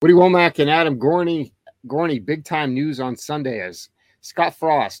Woody Womack and Adam Gorney, big-time news on Sunday as Scott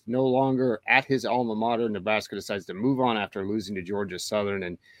Frost, no longer at his alma mater, Nebraska, decides to move on after losing to Georgia Southern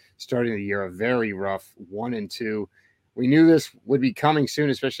and starting the year a very rough 1-2. We knew this would be coming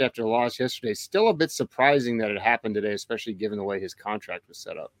soon, especially after the loss yesterday. Still a bit surprising that it happened today, especially given the way his contract was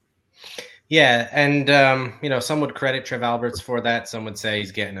set up. Yeah, and some would credit Trev Alberts for that. Some would say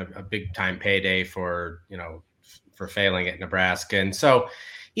he's getting a big-time payday for failing at Nebraska. And so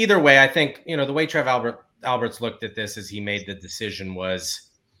either way, I think, the way Trev Alberts looked at this as he made the decision was,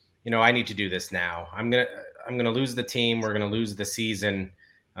 I need to do this now. I'm gonna lose the team. We're gonna lose the season.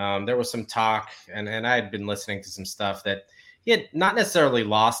 There was some talk, and I had been listening to some stuff that he had not necessarily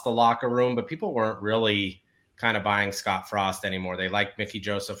lost the locker room, but people weren't really kind of buying Scott Frost anymore. They liked Mickey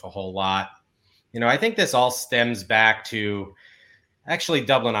Joseph a whole lot. I think this all stems back to actually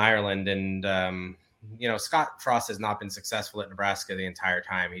Dublin, Ireland, and Scott Frost has not been successful at Nebraska the entire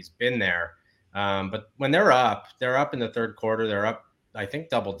time he's been there. But when they're up in the third quarter. They're up, I think,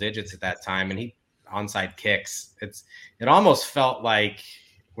 double digits at that time, and he onside kicks. It almost felt like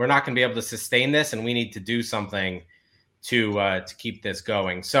we're not going to be able to sustain this, and we need to do something to keep this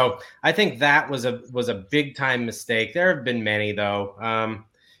going. So I think that was a big time mistake. There have been many though,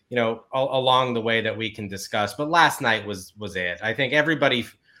 along the way that we can discuss. But last night was it. I think everybody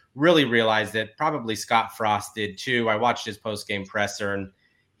really realized it. Probably Scott Frost did too. I watched his post-game presser, and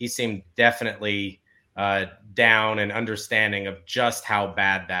he seemed definitely down and understanding of just how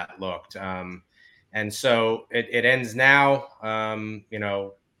bad that looked. And so it ends now.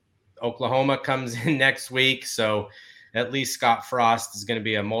 Oklahoma comes in next week, so at least Scott Frost is going to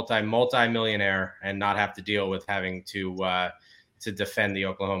be a multi-millionaire and not have to deal with having to defend the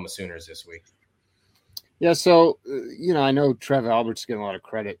Oklahoma Sooners this week. Yeah, so, I know Trev Alberts getting a lot of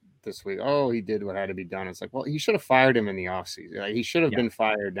credit this week. Oh, he did what had to be done. It's like, well, he should have fired him in the offseason. Like, he should have been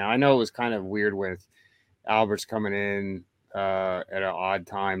fired. Now, I know it was kind of weird with Alberts coming in at an odd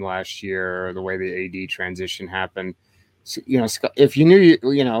time last year, the way the AD transition happened. So, if you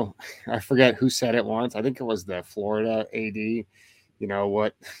knew, I forget who said it once. I think it was the Florida AD.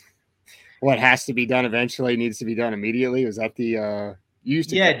 What has to be done eventually needs to be done immediately. Was that the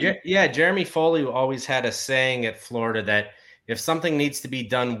Jeremy Foley always had a saying at Florida that if something needs to be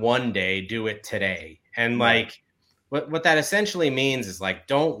done one day, do it today. And what that essentially means is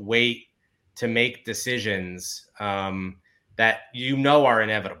don't wait to make decisions that are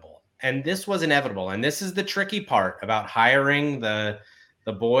inevitable. And this was inevitable. And this is the tricky part about hiring the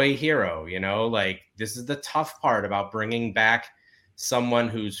boy hero, this is the tough part about bringing back someone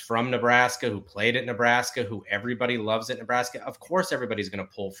who's from Nebraska, who played at Nebraska, who everybody loves at Nebraska. Of course, everybody's going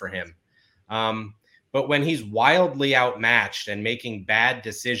to pull for him. But when he's wildly outmatched and making bad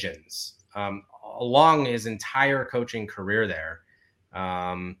decisions along his entire coaching career there,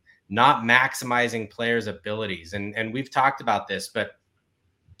 not maximizing players' abilities. And we've talked about this, but,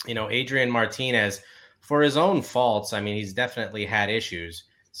 Adrian Martinez, for his own faults, he's definitely had issues.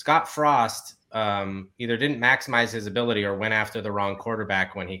 Scott Frost either didn't maximize his ability or went after the wrong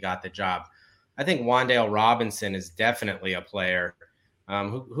quarterback when he got the job. I think Wan'Dale Robinson is definitely a player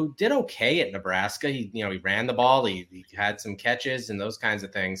who did okay at Nebraska. He ran the ball. He had some catches and those kinds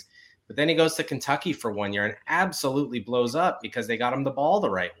of things. But then he goes to Kentucky for 1 year and absolutely blows up because they got him the ball the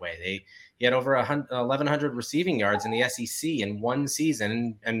right way. He had over 1,100 receiving yards in the SEC in one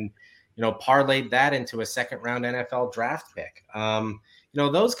season and parlayed that into a second-round NFL draft pick.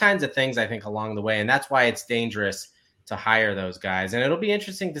 Those kinds of things, I think, along the way. And that's why it's dangerous to hire those guys. And it'll be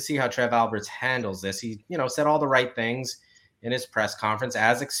interesting to see how Trev Alberts handles this. He, said all the right things in his press conference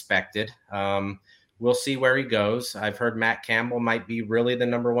as expected. We'll see where he goes. I've heard Matt Campbell might be really the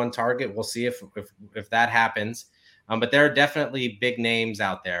number one target. We'll see if that happens. But there are definitely big names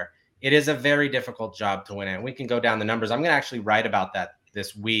out there. It is a very difficult job to win it. We can go down the numbers. I'm going to actually write about that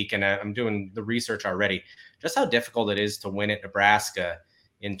this week, and I'm doing the research already, just how difficult it is to win at Nebraska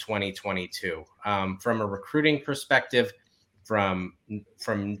in 2022. From a recruiting perspective, from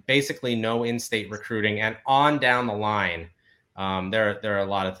basically no in-state recruiting and on down the line, there are a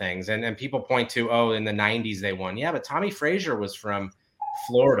lot of things. And people point to, in the 90s they won. Yeah, but Tommy Frazier was from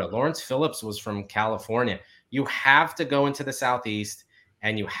Florida. Lawrence Phillips was from California. You have to go into the Southeast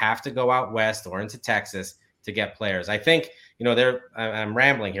and you have to go out west or into Texas to get players. I think, I'm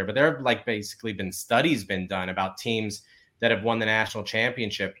rambling here, but there have basically been studies been done about teams that have won the national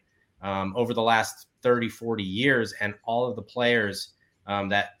championship over the last 30, 40 years. And all of the players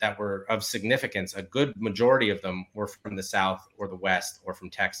that were of significance, a good majority of them were from the South or the West or from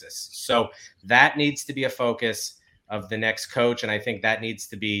Texas. So that needs to be a focus of the next coach. And I think that needs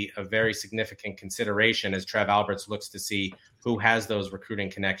to be a very significant consideration as Trev Alberts looks to see who has those recruiting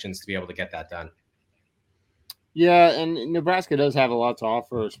connections to be able to get that done. Yeah, and Nebraska does have a lot to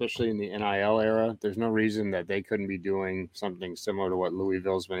offer, especially in the NIL era. There's no reason that they couldn't be doing something similar to what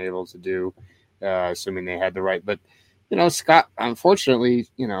Louisville's been able to do, assuming they had the right. But, Scott, unfortunately,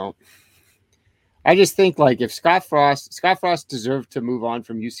 I just think like if Scott Frost deserved to move on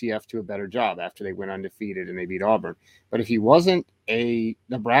from UCF to a better job after they went undefeated and they beat Auburn. But if he wasn't a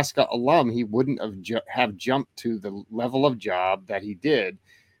Nebraska alum, he wouldn't have jumped to the level of job that he did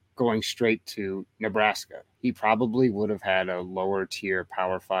going straight to Nebraska. He probably would have had a lower tier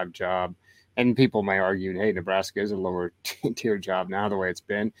Power 5 job. And people may argue, hey, Nebraska is a lower tier job now the way it's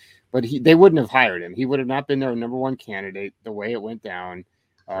been. But they wouldn't have hired him. He would have not been their number one candidate the way it went down.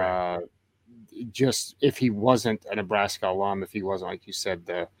 Right. Just if he wasn't a Nebraska alum, if he wasn't, like you said,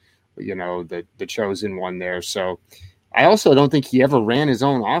 the chosen one there. So I also don't think he ever ran his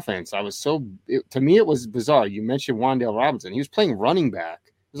own offense. To me, it was bizarre. You mentioned Wan'Dale Robinson. He was playing running back.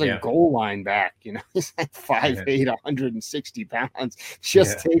 He was like goal line back, he's like 5'8", 160 pounds,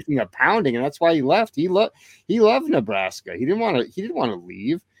 just taking a pounding. And that's why he left. He loved Nebraska. He didn't want to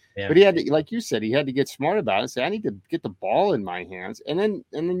leave. Yeah. But he had to, like you said, he had to get smart about it and say, I need to get the ball in my hands. And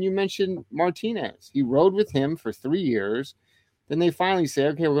then you mentioned Martinez. He rode with him for 3 years. Then they finally say,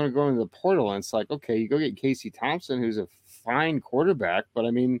 okay, we're going to go into the portal. And it's like, okay, you go get Casey Thompson, who's a fine quarterback. But,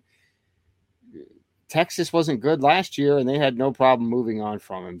 I mean, Texas wasn't good last year, and they had no problem moving on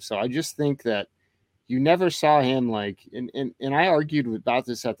from him. So I just think that you never saw him like – and I argued about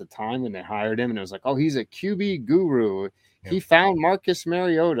this at the time when they hired him, and it was like, oh, he's a QB guru. He found Marcus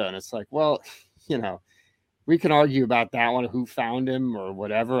Mariota. And it's like, well, we can argue about that one, who found him or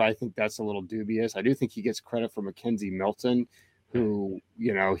whatever. I think that's a little dubious. I do think he gets credit for McKenzie Milton, who,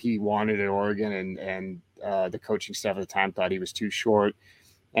 he wanted at Oregon and the coaching staff at the time thought he was too short.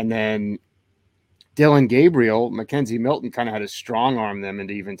 And then Dylan Gabriel, McKenzie Milton kind of had to strong arm them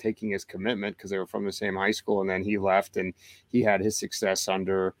into even taking his commitment because they were from the same high school. And then he left and he had his success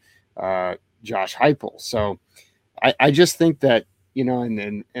under Josh Heupel. So, I just think that,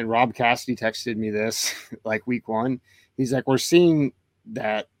 and Rob Cassidy texted me this like week one. He's like, we're seeing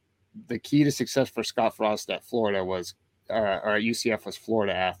that the key to success for Scott Frost at Florida was, or at UCF was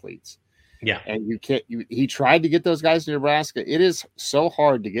Florida athletes. Yeah. And he tried to get those guys to Nebraska. It is so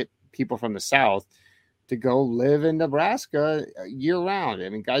hard to get people from the South to go live in Nebraska year round. I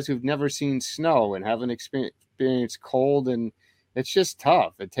mean, guys who've never seen snow and haven't experienced cold, and it's just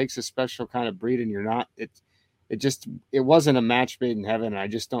tough. It takes a special kind of breed, and it wasn't a match made in heaven. I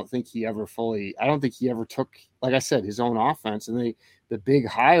just don't think he ever took, like I said, his own offense. And the big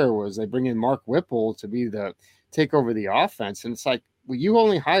hire was they bring in Mark Whipple to take over the offense. And it's like, well, you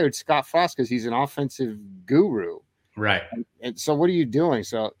only hired Scott Frost because he's an offensive guru. Right. And so what are you doing?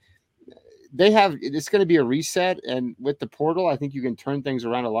 So it's going to be a reset. And with the portal, I think you can turn things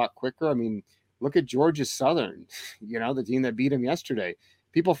around a lot quicker. I mean, look at Georgia Southern, the team that beat him yesterday.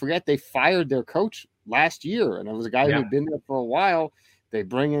 People forget they fired their coach last year, and it was a guy who'd been there for a while. They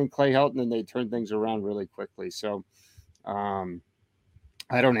bring in Clay Helton, and they turn things around really quickly. So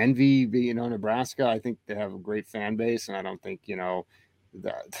I don't envy Nebraska. I think they have a great fan base, and I don't think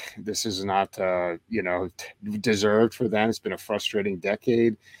that this is not deserved for them. It's been a frustrating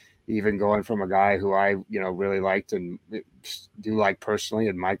decade, even going from a guy who I really liked and do like personally,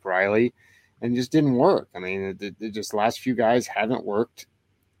 and Mike Riley, and just didn't work. I mean, just last few guys haven't worked.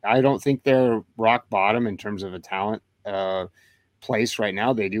 I don't think they're rock bottom in terms of a talent place right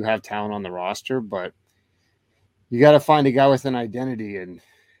now. They do have talent on the roster, but you got to find a guy with an identity, and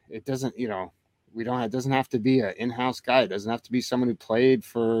it doesn't, it doesn't have to be an in-house guy. It doesn't have to be someone who played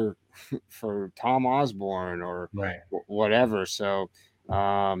for Tom Osborne or whatever. So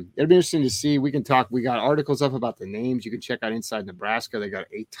it'll be interesting to see. We can talk. We got articles up about the names. You can check out Inside Nebraska. They got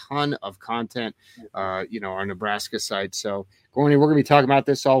a ton of content, our Nebraska site. So we're going to be talking about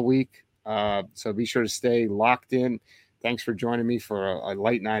this all week. So be sure to stay locked in. Thanks for joining me for a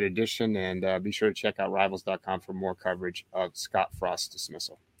late night edition, and be sure to check out Rivals.com for more coverage of Scott Frost's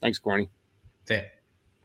dismissal. Thanks, Gorney. That's it.